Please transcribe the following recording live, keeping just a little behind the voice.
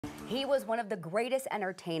He was one of the greatest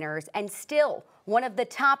entertainers and still one of the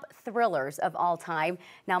top thrillers of all time.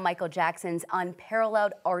 Now Michael Jackson's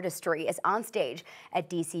unparalleled artistry is on stage at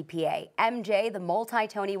DCPA. MJ, the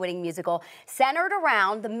multi-Tony winning musical, centered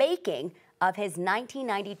around the making of his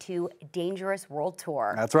 1992 Dangerous World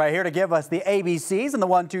Tour. That's right, here to give us the ABCs and the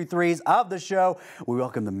 1, 2, 3s of the show. We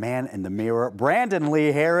welcome the man in the mirror, Brandon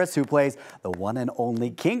Lee Harris, who plays the one and only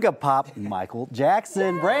king of pop, Michael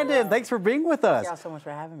Jackson. Yeah. Brandon, thanks for being with us. Thank y'all so much for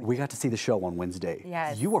having me. We got to see the show on Wednesday.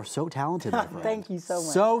 Yes. You are so talented, my friend. Thank you so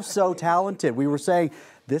much. So talented. We were saying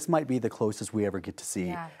this might be the closest we ever get to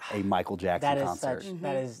see a Michael Jackson concert.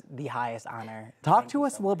 That is the highest honor. Talk to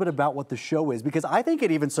us a little bit about what the show is, because I think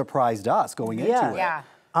it even surprised us going into it. Yeah.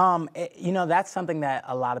 You know, that's something that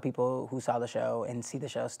a lot of people who saw the show and see the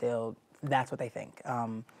show still, that's what they think.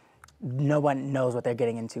 No one knows what they're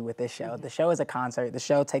getting into with this show. The show is a concert. The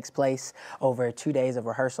show takes place over 2 days of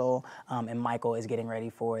rehearsal, and Michael is getting ready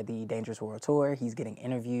for the Dangerous World Tour. He's getting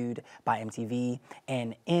interviewed by MTV,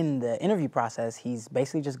 and in the interview process, he's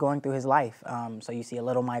basically just going through his life. So you see a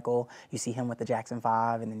little Michael, you see him with the Jackson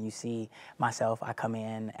 5, and then you see myself. I come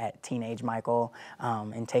in at teenage Michael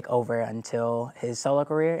and take over until his solo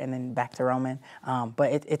career, and then back to Roman.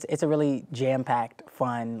 But it's a really jam-packed,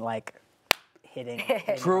 fun, like, hitting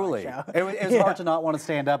Truly. It was hard to not want to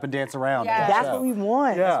stand up and dance around. Yeah. That's what we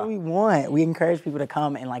want. That's what we want. We encourage people to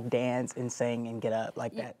come and like dance and sing and get up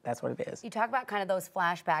like that. That's what it is. You talk about kind of those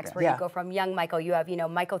flashbacks where you go from young Michael, you have,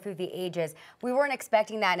 Michael through the ages. We weren't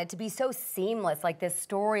expecting that, and it to be so seamless, like this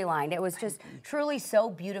storyline. It was just truly so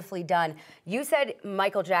beautifully done. You said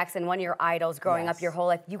Michael Jackson, one of your idols growing up your whole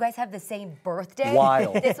life. You guys have the same birthday.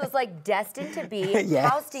 Wild. This was like destined to be.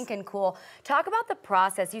 How stinking cool. Talk about the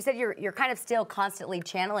process. You said you're kind of still constantly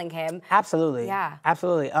channeling him. Absolutely. Yeah.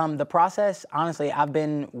 Absolutely. The process, honestly, I've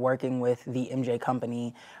been working with the MJ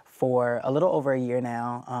company for a little over a year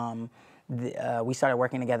now. We started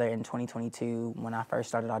working together in 2022 when I first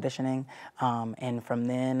started auditioning. And from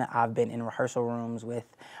then, I've been in rehearsal rooms with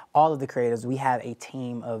all of the creators. We have a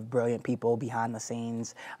team of brilliant people behind the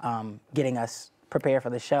scenes getting us prepared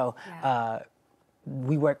for the show. Yeah.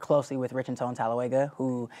 We work closely with Rich and Tone Talawega,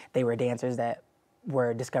 who they were dancers that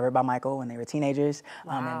were discovered by Michael when they were teenagers,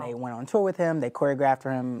 and they went on tour with him. They choreographed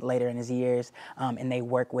for him later in his years, and they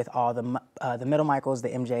work with all the middle Michaels, the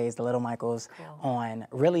MJs, the little Michaels, on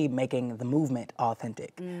really making the movement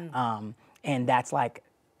authentic. And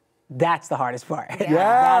that's the hardest part.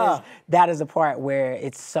 That is the part where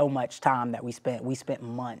it's so much time that we spent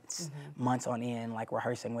months on end, like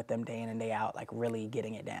rehearsing with them day in and day out, like really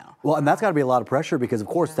getting it down. Well, and that's got to be a lot of pressure, because of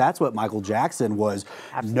course that's what Michael Jackson was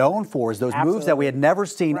known for, is those moves that we had never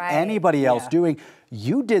seen anybody else doing.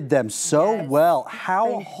 You did them so well.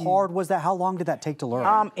 How hard was that? How long did that take to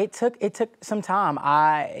learn? It took some time.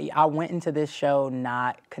 I went into this show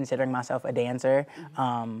not considering myself a dancer,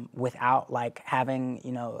 without like having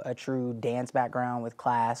a true dance background with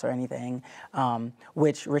class or anything,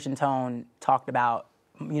 which Rich and Tone talked about.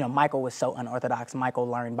 Michael was so unorthodox. Michael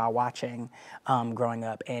learned by watching growing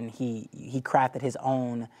up, and he crafted his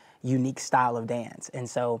own unique style of dance. And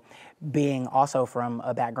so being also from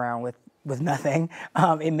a background with nothing,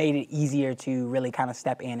 it made it easier to really kind of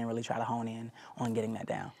step in and really try to hone in on getting that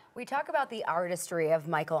down. We talk about the artistry of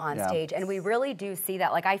Michael on stage, and we really do see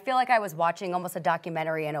that. Like, I feel like I was watching almost a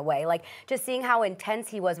documentary in a way, like just seeing how intense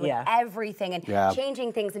he was with everything and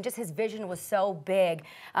changing things, and just his vision was so big.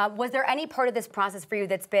 Was there any part of this process for you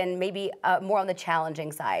that's been maybe more on the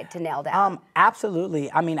challenging side to nail down?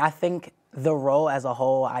 Absolutely. I mean, I think the role as a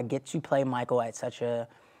whole, I get to play Michael at such a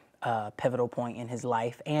pivotal point in his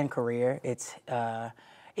life and career.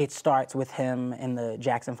 It starts with him in the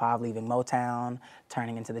Jackson 5 leaving Motown,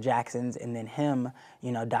 turning into the Jacksons, and then him,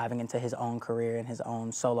 diving into his own career and his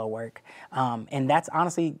own solo work. And that's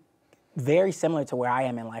honestly very similar to where I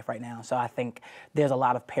am in life right now. So I think there's a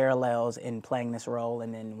lot of parallels in playing this role,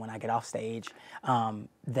 and then when I get off stage,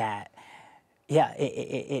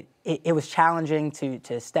 it was challenging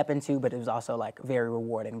to step into, but it was also like very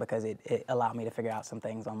rewarding, because it allowed me to figure out some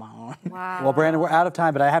things on my own. Wow. Well, Brandon, we're out of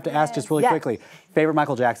time, but I have to ask just really quickly, favorite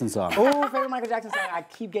Michael Jackson song? Oh, favorite Michael Jackson song. I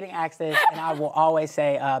keep getting asked this, and I will always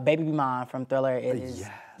say Baby Be Mine from Thriller. It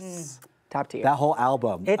is top tier. That whole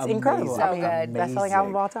album. It's incredible. So good. Best-selling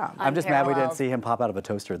album of all time. I'm just mad we didn't see him pop out of a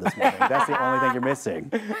toaster this morning. That's the only thing you're missing.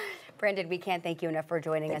 Brandon, we can't thank you enough for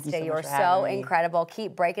joining us today. So You're so incredible.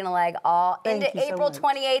 Keep breaking a leg into April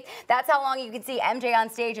 28th. That's how long you can see MJ on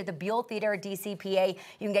stage at the Buell Theater at DCPA.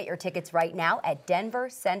 You can get your tickets right now at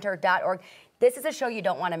denvercenter.org. This is a show you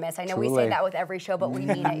don't want to miss. I know we say that with every show, but we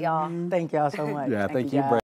mean it, y'all. Thank y'all so much. Yeah, thank you, Brandon.